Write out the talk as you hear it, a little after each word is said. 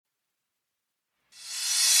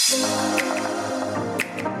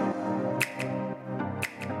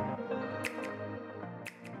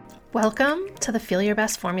Welcome to the Feel Your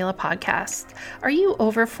Best Formula podcast. Are you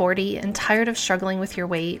over 40 and tired of struggling with your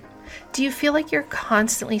weight? Do you feel like you're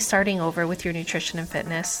constantly starting over with your nutrition and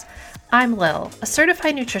fitness? I'm Lil, a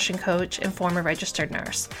certified nutrition coach and former registered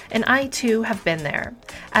nurse, and I too have been there.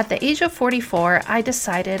 At the age of 44, I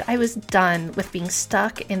decided I was done with being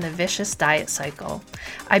stuck in the vicious diet cycle.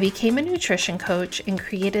 I became a nutrition coach and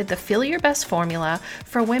created the Feel Your Best Formula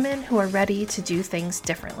for women who are ready to do things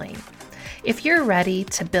differently. If you're ready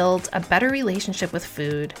to build a better relationship with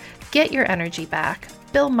food, get your energy back,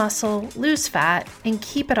 build muscle, lose fat, and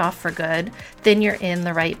keep it off for good, then you're in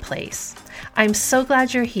the right place. I'm so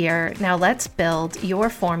glad you're here. Now let's build your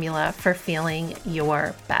formula for feeling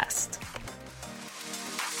your best.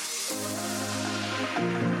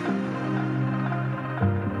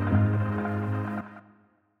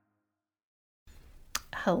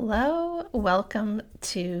 Hello, welcome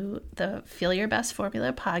to the Feel Your Best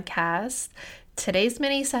Formula podcast. Today's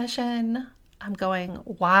mini session, I'm going,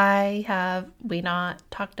 why have we not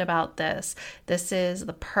talked about this? This is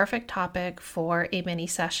the perfect topic for a mini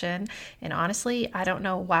session. And honestly, I don't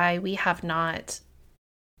know why we have not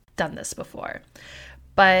done this before.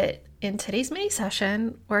 But in today's mini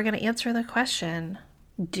session, we're going to answer the question,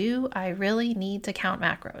 do I really need to count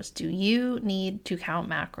macros? Do you need to count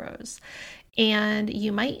macros? And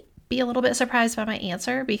you might be a little bit surprised by my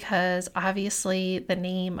answer because obviously the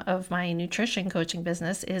name of my nutrition coaching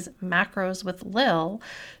business is Macros with Lil.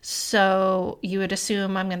 So you would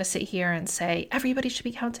assume I'm going to sit here and say, everybody should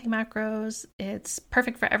be counting macros. It's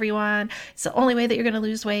perfect for everyone. It's the only way that you're going to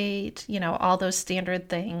lose weight. You know, all those standard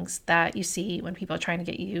things that you see when people are trying to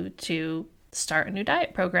get you to start a new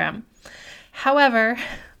diet program. However,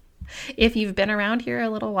 if you've been around here a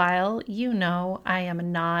little while, you know I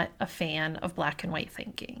am not a fan of black and white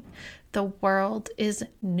thinking. The world is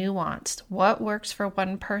nuanced. What works for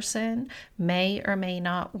one person may or may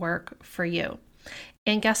not work for you.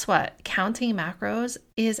 And guess what? Counting macros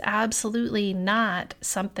is absolutely not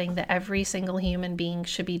something that every single human being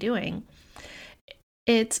should be doing.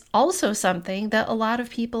 It's also something that a lot of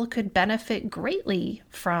people could benefit greatly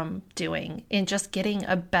from doing in just getting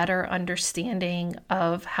a better understanding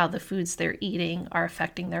of how the foods they're eating are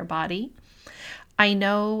affecting their body. I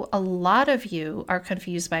know a lot of you are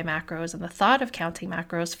confused by macros, and the thought of counting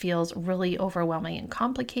macros feels really overwhelming and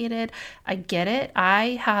complicated. I get it.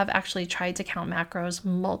 I have actually tried to count macros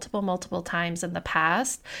multiple times in the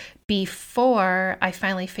past before I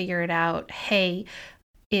finally figured out, hey,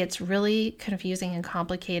 it's really confusing and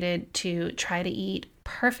complicated to try to eat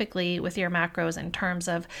perfectly with your macros in terms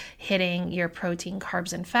of hitting your protein,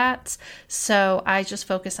 carbs, and fats. So I just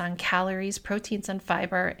focus on calories, proteins, and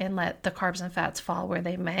fiber and let the carbs and fats fall where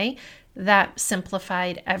they may. That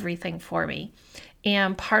simplified everything for me.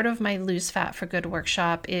 And part of my Lose Fat for Good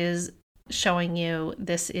workshop is showing you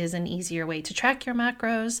this is an easier way to track your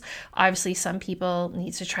macros. Obviously, some people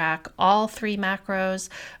need to track all 3 macros,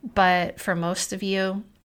 but for most of you,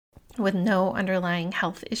 with no underlying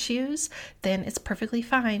health issues, then it's perfectly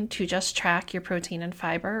fine to just track your protein and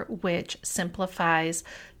fiber, which simplifies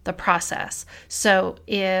the process. So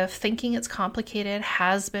if thinking it's complicated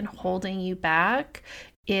has been holding you back,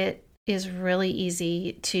 it is really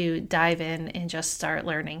easy to dive in and just start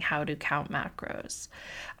learning how to count macros.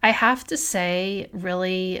 I have to say,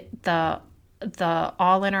 really, the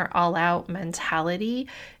all in or all out mentality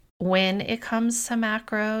when it comes to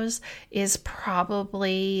macros is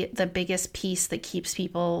probably the biggest piece that keeps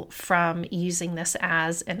people from using this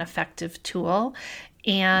as an effective tool.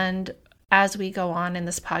 And as we go on in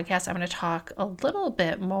this podcast, I'm going to talk a little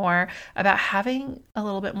bit more about having a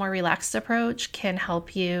little bit more relaxed approach can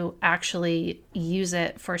help you actually use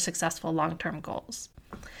it for successful long-term goals.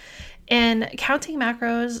 And counting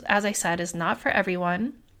macros, as I said, is not for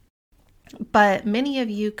everyone, but many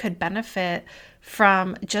of you could benefit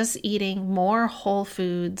from just eating more whole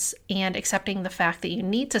foods and accepting the fact that you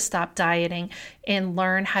need to stop dieting and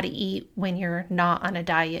learn how to eat when you're not on a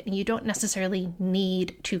diet. And you don't necessarily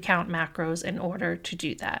need to count macros in order to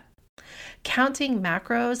do that. Counting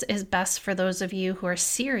macros is best for those of you who are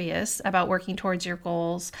serious about working towards your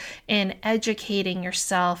goals and educating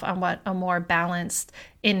yourself on what a more balanced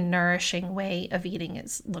and nourishing way of eating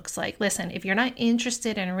looks like. Listen, if you're not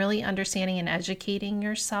interested in really understanding and educating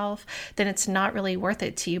yourself, then it's not really worth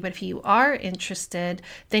it to you. But if you are interested,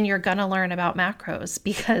 then you're going to learn about macros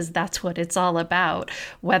because that's what it's all about.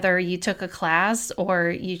 Whether you took a class or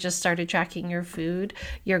you just started tracking your food,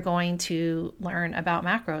 you're going to learn about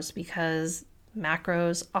macros because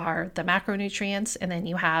macros are the macronutrients and then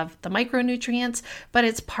you have the micronutrients, but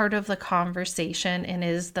it's part of the conversation and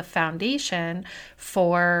is the foundation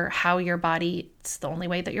for how your body, it's the only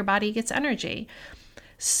way that your body gets energy.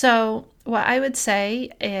 So what I would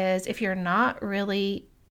say is if you're not really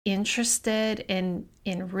interested in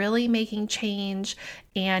really making change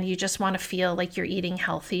and you just want to feel like you're eating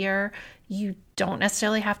healthier, you don't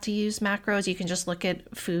necessarily have to use macros. You can just look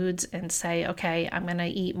at foods and say, okay, I'm going to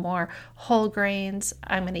eat more whole grains.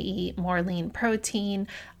 I'm going to eat more lean protein.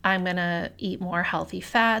 I'm going to eat more healthy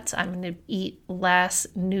fats. I'm going to eat less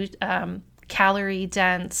calorie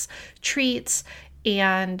dense treats.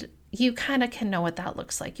 And you kind of can know what that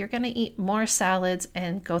looks like. You're going to eat more salads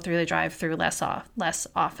and go through the drive-through less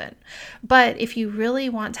often. But if you really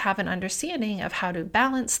want to have an understanding of how to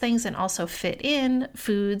balance things and also fit in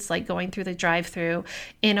foods like going through the drive-through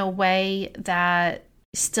in a way that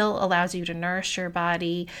still allows you to nourish your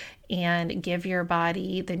body and give your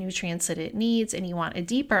body the nutrients that it needs, and you want a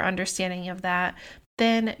deeper understanding of that,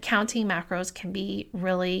 then counting macros can be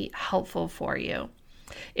really helpful for you.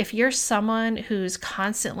 If you're someone who's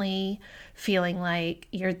constantly feeling like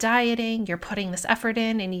you're dieting, you're putting this effort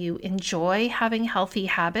in, and you enjoy having healthy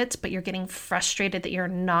habits, but you're getting frustrated that you're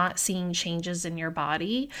not seeing changes in your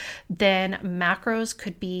body, then macros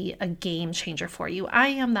could be a game changer for you. I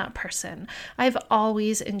am that person. I've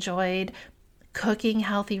always enjoyed cooking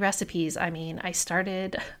healthy recipes. I mean, I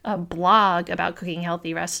started a blog about cooking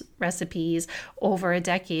healthy recipes over a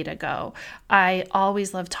decade ago. I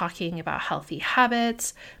always love talking about healthy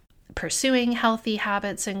habits, pursuing healthy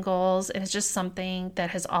habits and goals, and it's just something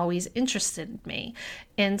that has always interested me.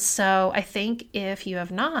 And so I think if you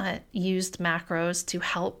have not used macros to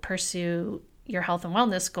help pursue your health and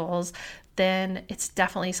wellness goals, then it's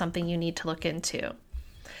definitely something you need to look into.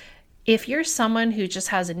 If you're someone who just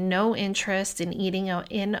has no interest in eating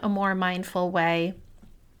in a more mindful way,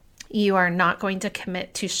 you are not going to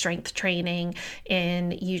commit to strength training,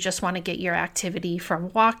 and you just want to get your activity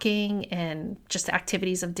from walking and just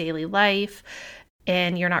activities of daily life,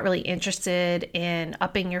 and you're not really interested in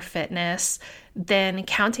upping your fitness, then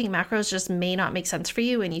counting macros just may not make sense for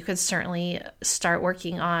you. And you could certainly start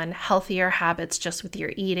working on healthier habits just with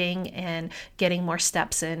your eating and getting more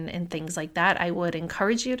steps in and things like that. I would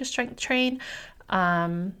encourage you to strength train.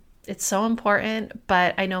 It's so important,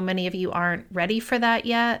 but I know many of you aren't ready for that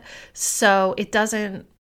yet. So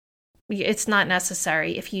it's not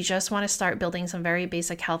necessary. If you just want to start building some very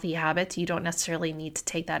basic healthy habits, you don't necessarily need to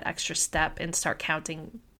take that extra step and start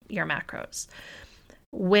counting your macros.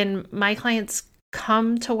 When my clients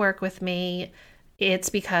come to work with me, it's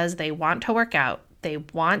because they want to work out, they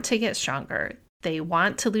want to get stronger, they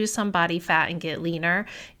want to lose some body fat and get leaner,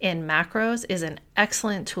 and macros is an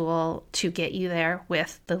excellent tool to get you there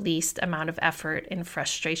with the least amount of effort and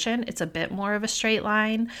frustration. It's a bit more of a straight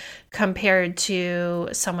line compared to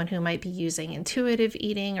someone who might be using intuitive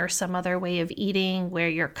eating or some other way of eating where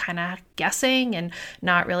you're kind of guessing and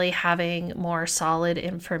not really having more solid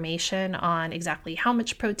information on exactly how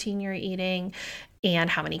much protein you're eating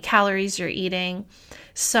and how many calories you're eating.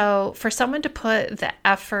 So for someone to put the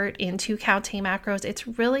effort into counting macros, it's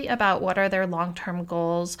really about what are their long-term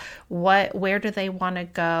goals, where do they want to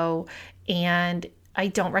go, and I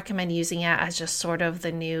don't recommend using it as just sort of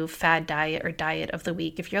the new fad diet or diet of the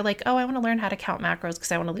week. If you're like, oh, I want to learn how to count macros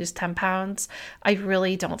because I want to lose 10 pounds, I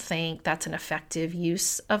really don't think that's an effective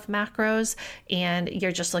use of macros, and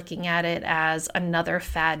you're just looking at it as another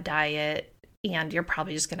fad diet, and you're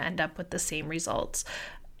probably just going to end up with the same results.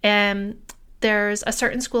 And there's a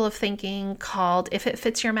certain school of thinking called If It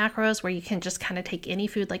Fits Your Macros, where you can just kind of take any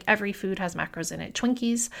food, like every food has macros in it.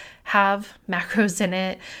 Twinkies have macros in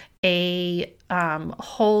it. A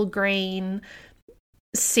whole grain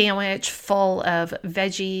sandwich full of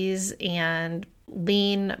veggies and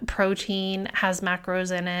lean protein has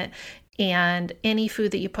macros in it. And any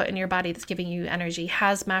food that you put in your body that's giving you energy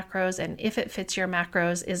has macros. And If It Fits Your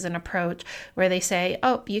Macros is an approach where they say,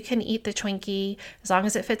 oh, you can eat the Twinkie as long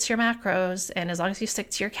as it fits your macros, and as long as you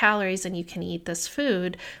stick to your calories, and you can eat this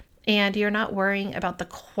food. And you're not worrying about the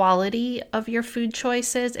quality of your food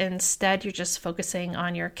choices. Instead, you're just focusing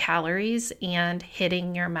on your calories and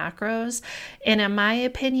hitting your macros. And in my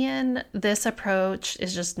opinion, this approach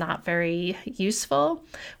is just not very useful.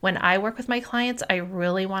 When I work with my clients, I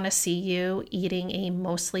really want to see you eating a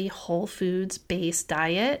mostly whole foods based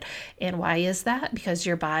diet. And why is that? Because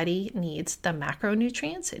your body needs the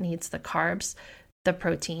macronutrients. It needs the carbs, the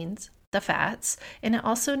proteins, the fats, and it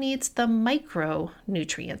also needs the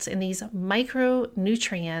micronutrients. And these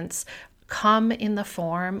micronutrients come in the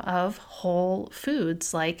form of whole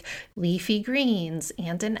foods like leafy greens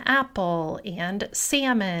and an apple and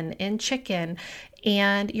salmon and chicken.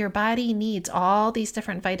 And your body needs all these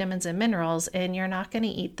different vitamins and minerals, and you're not going to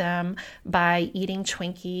eat them by eating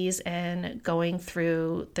Twinkies and going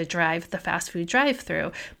through the fast food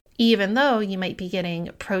drive-through. even though you might be getting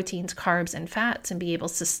proteins, carbs, and fats and be able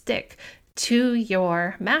to stick to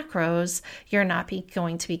your macros, you're not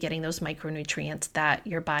going to be getting those micronutrients that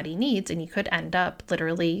your body needs, and you could end up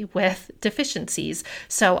literally with deficiencies.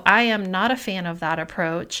 So I am not a fan of that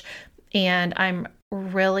approach, and I'm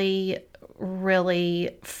really,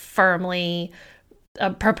 really firmly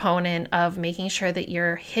a proponent of making sure that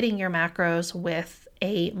you're hitting your macros with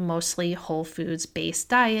a mostly whole foods based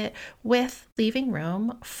diet, with leaving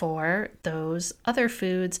room for those other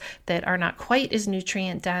foods that are not quite as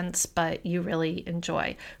nutrient dense, but you really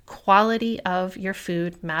enjoy. Quality of your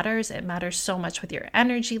food matters. It matters so much with your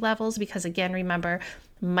energy levels, because again, remember,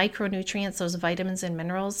 micronutrients, those vitamins and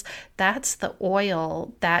minerals, that's the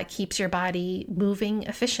oil that keeps your body moving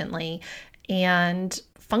efficiently and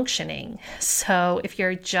functioning. So if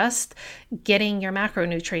you're just getting your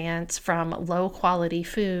macronutrients from low quality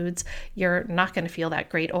foods, you're not going to feel that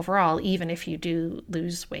great overall. Even if you do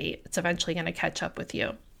lose weight, it's eventually going to catch up with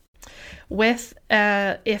you. With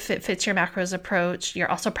if it fits your macros approach, you're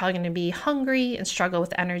also probably going to be hungry and struggle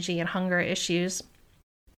with energy and hunger issues.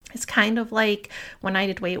 It's kind of like when I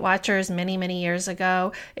did Weight Watchers many, many years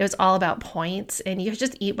ago. It was all about points, and you could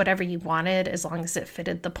just eat whatever you wanted as long as it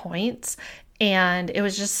fitted the points. And it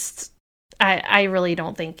was just, I really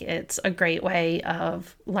don't think it's a great way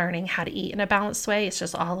of learning how to eat in a balanced way. It's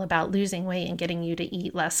just all about losing weight and getting you to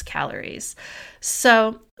eat less calories.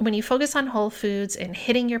 So when you focus on whole foods and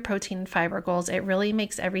hitting your protein and fiber goals, it really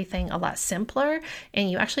makes everything a lot simpler,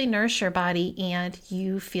 and you actually nourish your body and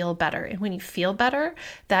you feel better. And when you feel better,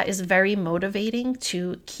 that is very motivating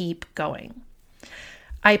to keep going.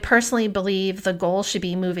 I personally believe the goal should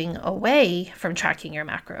be moving away from tracking your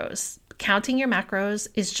macros. Counting your macros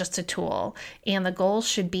is just a tool, and the goal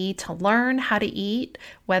should be to learn how to eat.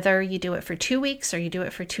 Whether you do it for 2 weeks or you do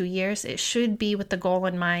it for 2 years, it should be with the goal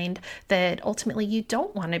in mind that ultimately you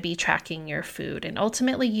don't want to be tracking your food, and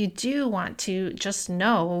ultimately you do want to just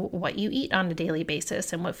know what you eat on a daily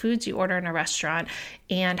basis and what foods you order in a restaurant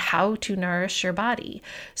and how to nourish your body.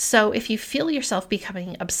 So if you feel yourself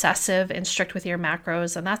becoming obsessive and strict with your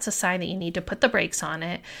macros, then that's a sign that you need to put the brakes on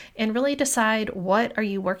it and really decide, what are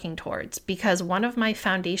you working towards? Because one of my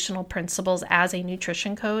foundational principles as a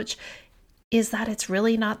nutrition coach is that it's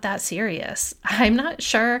really not that serious. I'm not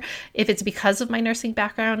sure if it's because of my nursing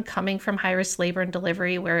background, coming from high-risk labor and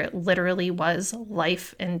delivery, where it literally was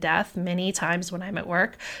life and death many times when I'm at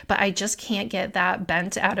work, but I just can't get that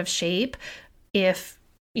bent out of shape if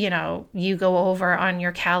you go over on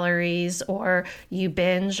your calories or you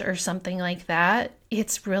binge or something like that.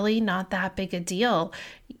 It's really not that big a deal.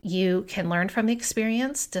 You can learn from the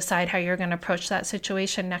experience, decide how you're going to approach that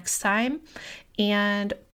situation next time,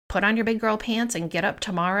 and put on your big girl pants and get up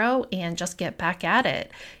tomorrow and just get back at it.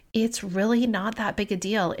 It's really not that big a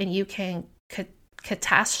deal. And you can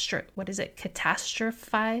catastrophe,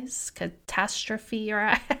 or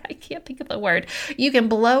I can't think of the word. You can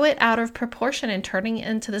blow it out of proportion and turning it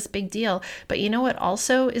into this big deal. But you know what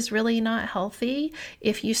also is really not healthy?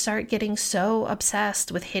 If you start getting so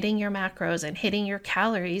obsessed with hitting your macros and hitting your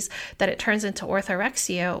calories that it turns into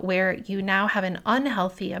orthorexia, where you now have an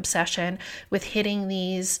unhealthy obsession with hitting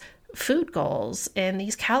these food goals and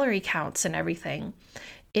these calorie counts and everything.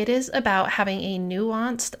 It is about having a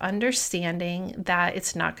nuanced understanding that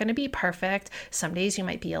it's not going to be perfect. Some days you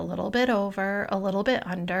might be a little bit over, a little bit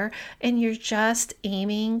under, and you're just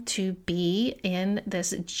aiming to be in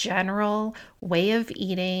this general way of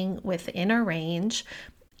eating within a range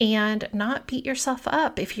and not beat yourself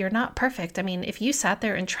up if you're not perfect. I mean, if you sat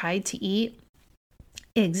there and tried to eat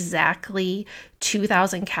exactly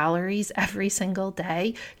 2,000 calories every single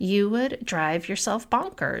day, you would drive yourself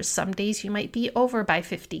bonkers. Some days you might be over by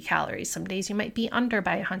 50 calories. Some days you might be under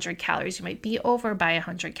by 100 calories. You might be over by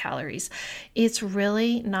 100 calories. It's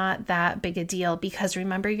really not that big a deal, because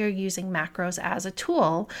remember, you're using macros as a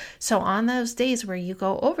tool. So on those days where you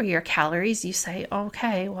go over your calories, you say,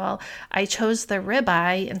 okay, well, I chose the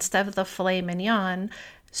ribeye instead of the filet mignon.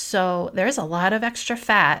 So there's a lot of extra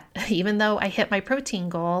fat. Even though I hit my protein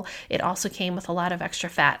goal, it also came with a lot of extra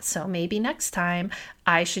fat. So maybe next time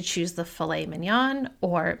I should choose the filet mignon,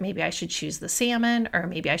 or maybe I should choose the salmon, or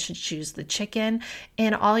maybe I should choose the chicken.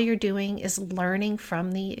 And all you're doing is learning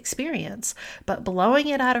from the experience. But blowing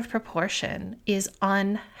it out of proportion is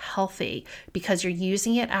unhealthy, because you're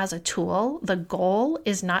using it as a tool. The goal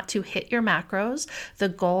is not to hit your macros. The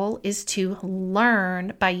goal is to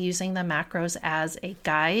learn by using the macros as a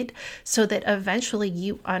guide, so that eventually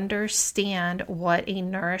you understand what a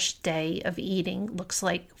nourished day of eating looks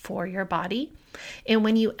like for your body. And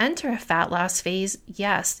when you enter a fat loss phase,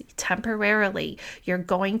 yes, temporarily, you're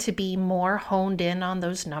going to be more honed in on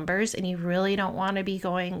those numbers, and you really don't want to be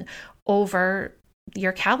going over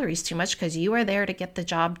your calories too much because you are there to get the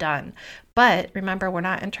job done. But remember, we're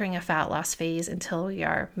not entering a fat loss phase until we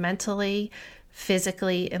are mentally,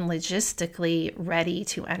 physically, and logistically ready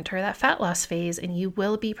to enter that fat loss phase, and you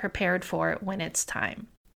will be prepared for it when it's time.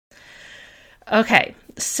 Okay,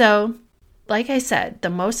 so like I said, the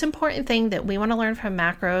most important thing that we want to learn from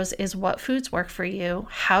macros is what foods work for you,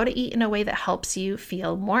 how to eat in a way that helps you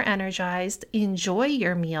feel more energized, enjoy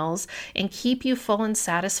your meals, and keep you full and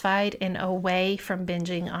satisfied and away from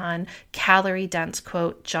binging on calorie-dense,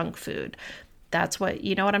 quote, junk food. That's what,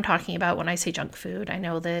 you know what I'm talking about when I say junk food. I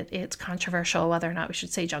know that it's controversial whether or not we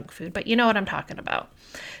should say junk food, but you know what I'm talking about.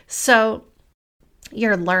 So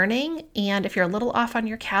you're learning, and if you're a little off on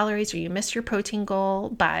your calories or you miss your protein goal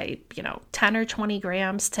by, 10 or 20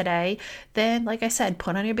 grams today, then like I said,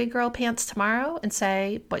 put on your big girl pants tomorrow and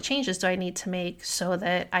say, what changes do I need to make so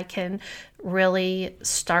that I can really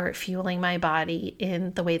start fueling my body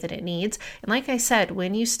in the way that it needs? And like I said,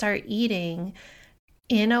 when you start eating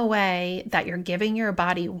in a way that you're giving your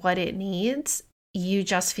body what it needs, you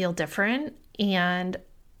just feel different, and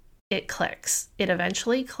it clicks. It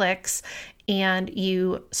eventually clicks, and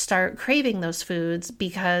you start craving those foods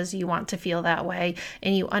because you want to feel that way,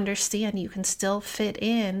 and you understand you can still fit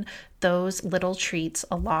in those little treats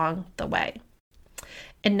along the way.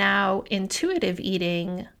 And now, intuitive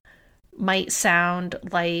eating might sound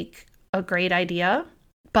like a great idea,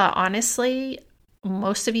 but honestly,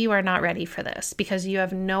 most of you are not ready for this because you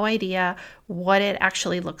have no idea what it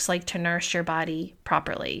actually looks like to nourish your body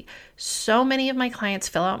properly. So many of my clients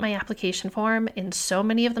fill out my application form, and so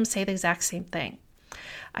many of them say the exact same thing.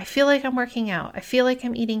 I feel like I'm working out. I feel like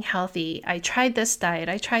I'm eating healthy. I tried this diet.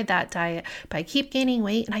 I tried that diet, but I keep gaining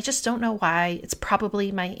weight and I just don't know why. It's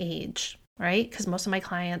probably my age, right? Because most of my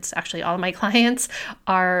clients, actually all of my clients,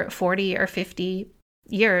 are 40 or 50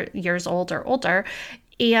 years old or older.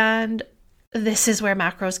 And this is where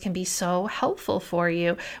macros can be so helpful for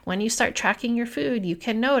you. When you start tracking your food, you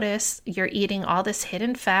can notice you're eating all this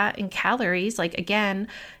hidden fat and calories, like again,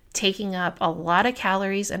 taking up a lot of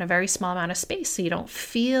calories in a very small amount of space. So you don't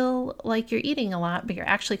feel like you're eating a lot, but you're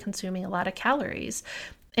actually consuming a lot of calories.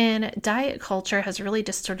 And diet culture has really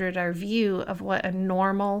distorted our view of what a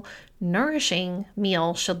normal, nourishing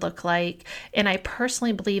meal should look like. And I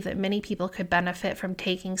personally believe that many people could benefit from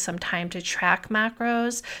taking some time to track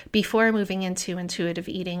macros before moving into intuitive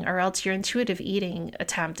eating, or else your intuitive eating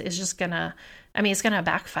attempt is just it's gonna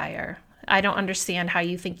backfire. I don't understand how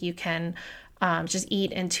you think you can just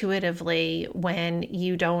eat intuitively when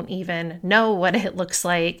you don't even know what it looks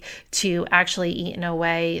like to actually eat in a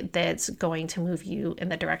way that's going to move you in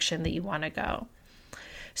the direction that you want to go.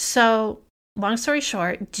 So, long story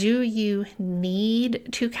short, do you need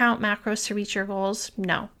to count macros to reach your goals?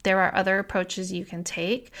 No, there are other approaches you can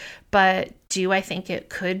take, but do I think it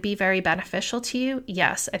could be very beneficial to you?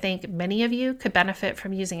 Yes, I think many of you could benefit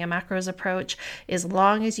from using a macros approach as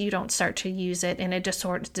long as you don't start to use it in a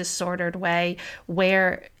disordered way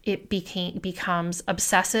where it becomes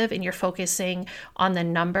obsessive and you're focusing on the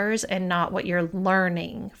numbers and not what you're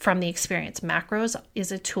learning from the experience. Macros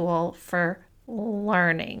is a tool for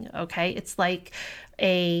learning, okay? It's like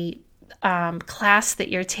a class that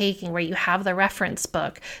you're taking where you have the reference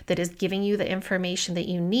book that is giving you the information that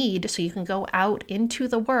you need so you can go out into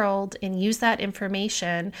the world and use that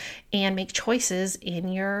information and make choices in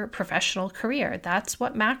your professional career. That's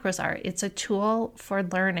what macros are. It's a tool for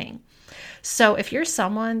learning. So if you're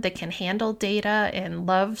someone that can handle data and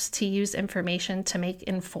loves to use information to make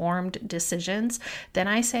informed decisions, then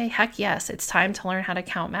I say, heck yes, it's time to learn how to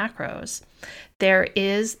count macros. There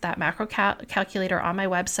is that macro calculator on my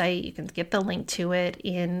website. You can get the link to it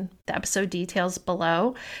in the episode details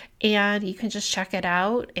below, and you can just check it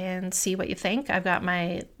out and see what you think. I've got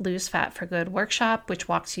my Lose Fat for Good workshop, which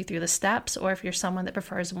walks you through the steps, or if you're someone that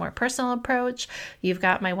prefers a more personal approach, you've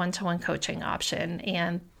got my one-to-one coaching option,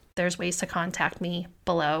 and there's ways to contact me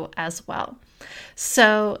below as well.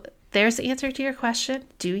 So there's the answer to your question.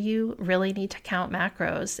 Do you really need to count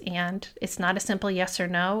macros? And it's not a simple yes or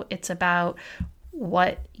no. It's about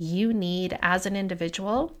what you need as an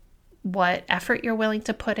individual, what effort you're willing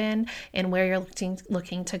to put in, and where you're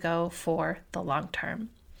looking to go for the long term.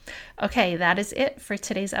 Okay, that is it for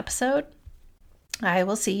today's episode. I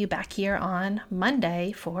will see you back here on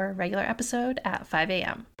Monday for a regular episode at 5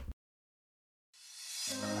 a.m.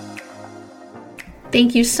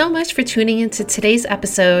 Thank you so much for tuning into today's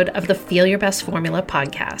episode of the Feel Your Best Formula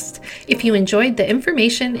podcast. If you enjoyed the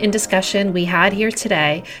information and discussion we had here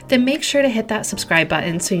today, then make sure to hit that subscribe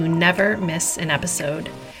button so you never miss an episode.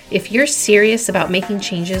 If you're serious about making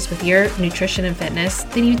changes with your nutrition and fitness,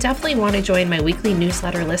 then you definitely want to join my weekly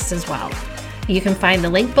newsletter list as well. You can find the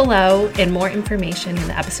link below and more information in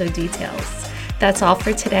the episode details. That's all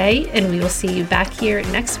for today, and we will see you back here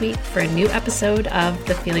next week for a new episode of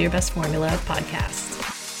the Feel Your Best Formula podcast.